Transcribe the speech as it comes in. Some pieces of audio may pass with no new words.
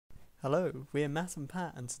Hello, we're Matt and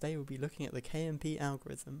Pat, and today we'll be looking at the KMP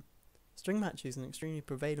algorithm. String matching is an extremely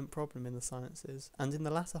prevalent problem in the sciences, and in the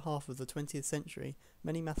latter half of the 20th century,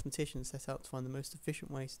 many mathematicians set out to find the most efficient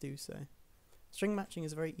way to do so. String matching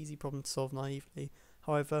is a very easy problem to solve naively,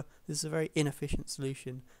 however, this is a very inefficient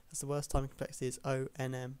solution, as the worst time complexity is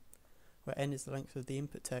O(n)m), where n is the length of the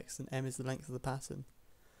input text and m is the length of the pattern.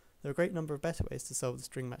 There are a great number of better ways to solve the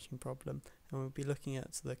string matching problem, and we'll be looking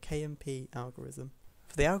at the KMP algorithm.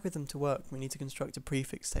 For the algorithm to work, we need to construct a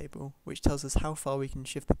prefix table, which tells us how far we can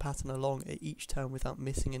shift the pattern along at each term without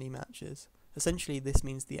missing any matches. Essentially, this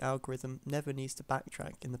means the algorithm never needs to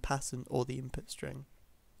backtrack in the pattern or the input string.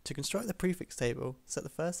 To construct the prefix table, set the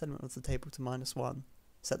first element of the table to -1,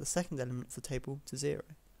 set the second element of the table to 0.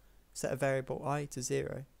 Set a variable I to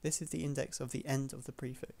 0, this is the index of the end of the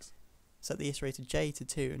prefix. Set the iterator j to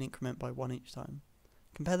 2 and increment by 1 each time.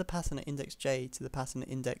 Compare the pattern at index j to the pattern at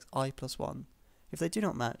index I plus 1. If they do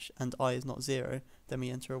not match and I is not 0, then we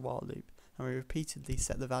enter a while loop, and we repeatedly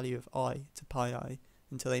set the value of I to pi I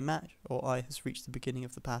until they match or I has reached the beginning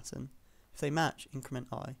of the pattern. If they match, increment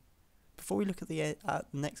I. Before we look at the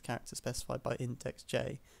next character specified by index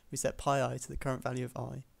j, we set pi I to the current value of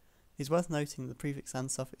I. It is worth noting that the prefix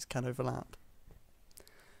and suffix can overlap.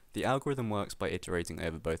 The algorithm works by iterating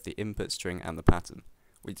over both the input string and the pattern.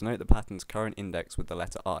 We denote the pattern's current index with the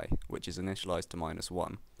letter I, which is initialized to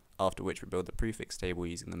 -1. After which we build the prefix table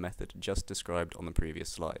using the method just described on the previous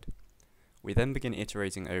slide. We then begin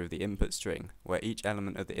iterating over the input string, where each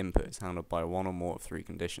element of the input is handled by one or more of 3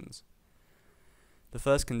 conditions. The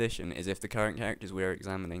first condition is if the current characters we are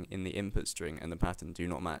examining in the input string and the pattern do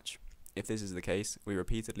not match. If this is the case, we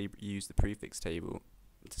repeatedly use the prefix table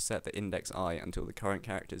to set the index I until the current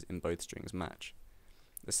characters in both strings match.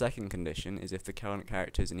 The second condition is if the current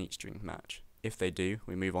characters in each string match. If they do,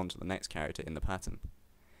 we move on to the next character in the pattern.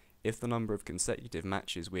 If the number of consecutive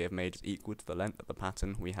matches we have made is equal to the length of the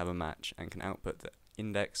pattern, we have a match and can output the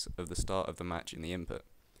index of the start of the match in the input.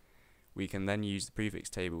 We can then use the prefix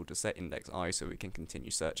table to set index I so we can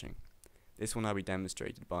continue searching. This will now be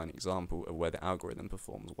demonstrated by an example of where the algorithm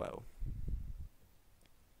performs well.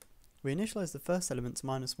 We initialize the first element to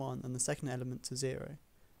 -1 and the second element to 0.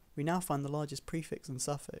 We now find the largest prefix and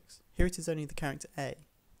suffix. Here it is only the character A.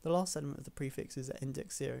 The last element of the prefix is at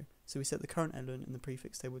index 0, so we set the current element in the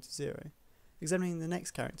prefix table to 0. Examining the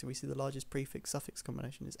next character, we see the largest prefix-suffix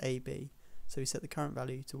combination is AB, so we set the current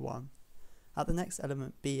value to 1. At the next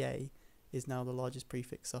element, BA is now the largest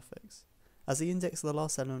prefix-suffix. As the index of the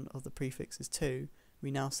last element of the prefix is 2, we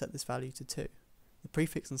now set this value to 2. The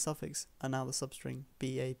prefix and suffix are now the substring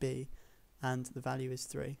BAB, and the value is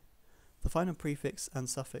 3. The final prefix and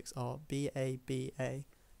suffix are BABA,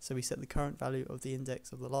 so we set the current value of the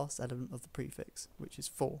index of the last element of the prefix, which is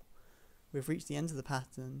 4. We've reached the end of the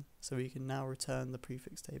pattern, so we can now return the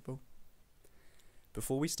prefix table.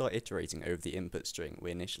 Before we start iterating over the input string,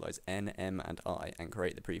 we initialize n, m, and I and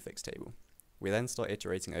create the prefix table. We then start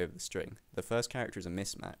iterating over the string. The first character is a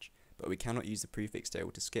mismatch, but we cannot use the prefix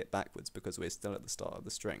table to skip backwards because we are still at the start of the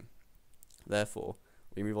string. Therefore,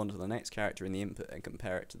 we move on to the next character in the input and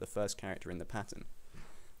compare it to the first character in the pattern.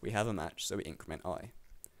 We have a match, so we increment I.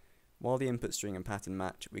 While the input string and pattern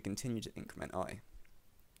match, we continue to increment I.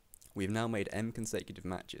 We have now made m consecutive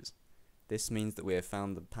matches. This means that we have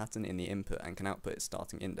found the pattern in the input and can output its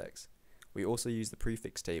starting index. We also use the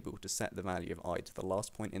prefix table to set the value of I to the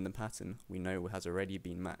last point in the pattern we know has already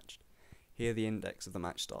been matched. Here the index of the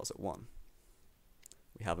match starts at 1.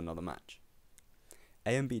 We have another match.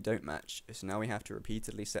 A and B don't match, so now we have to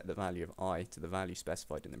repeatedly set the value of I to the value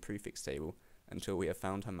specified in the prefix table until we have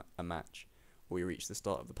found a match, or we reach the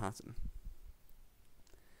start of the pattern.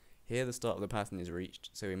 Here the start of the pattern is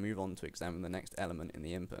reached, so we move on to examine the next element in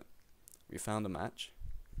the input. We found a match.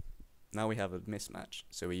 Now we have a mismatch,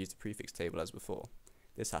 so we use the prefix table as before.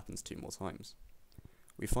 This happens 2 more times.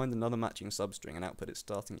 We find another matching substring and output its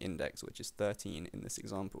starting index, which is 13 in this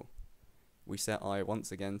example. We set I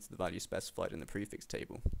once again to the value specified in the prefix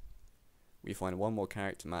table. We find one more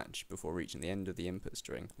character match before reaching the end of the input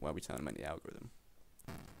string, where we terminate the algorithm.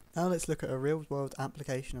 Now let's look at a real-world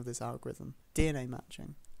application of this algorithm, DNA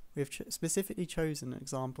matching. We have specifically chosen an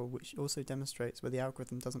example which also demonstrates where the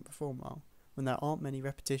algorithm doesn't perform well, when there aren't many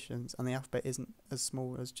repetitions and the alphabet isn't as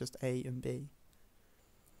small as just A and B.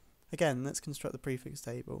 Again, let's construct the prefix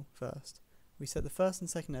table first. We set the first and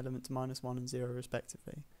second element to -1 and 0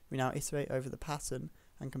 respectively. We now iterate over the pattern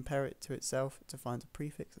and compare it to itself to find a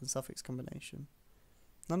prefix and suffix combination.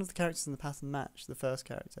 None of the characters in the pattern match the first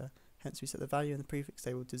character, hence we set the value in the prefix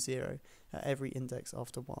table to 0 at every index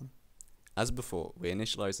after 1. As before, we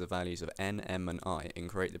initialize the values of n, m, and I and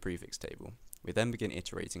create the prefix table. We then begin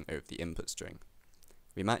iterating over the input string.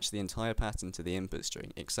 We match the entire pattern to the input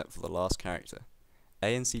string except for the last character.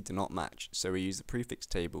 A and C do not match, so we use the prefix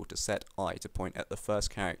table to set I to point at the first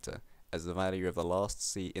character, as the value of the last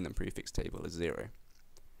C in the prefix table is 0.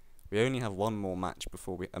 We only have one more match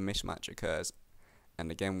before a mismatch occurs,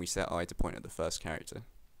 and again we set I to point at the first character.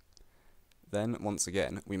 Then, once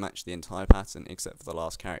again, we match the entire pattern except for the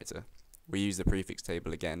last character. We use the prefix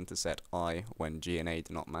table again to set I when G and A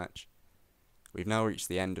do not match. We've now reached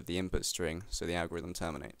the end of the input string, so the algorithm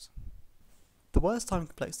terminates. The worst time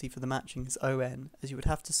complexity for the matching is ON, as you would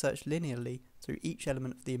have to search linearly through each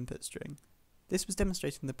element of the input string. This was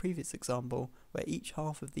demonstrated in the previous example, where each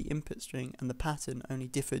half of the input string and the pattern only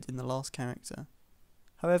differed in the last character.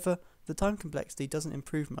 However, the time complexity doesn't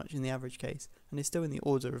improve much in the average case, and is still in the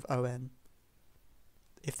order of ON.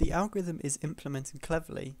 If the algorithm is implemented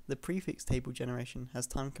cleverly, the prefix table generation has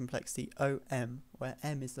time complexity OM, where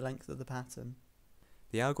M is the length of the pattern.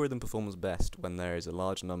 The algorithm performs best when there is a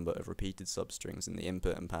large number of repeated substrings in the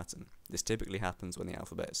input and pattern. This typically happens when the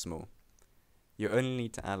alphabet is small. You only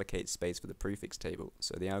need to allocate space for the prefix table,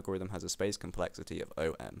 so the algorithm has a space complexity of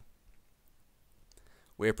OM.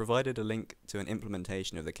 We have provided a link to an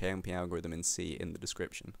implementation of the KMP algorithm in C in the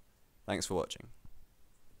description. Thanks for watching.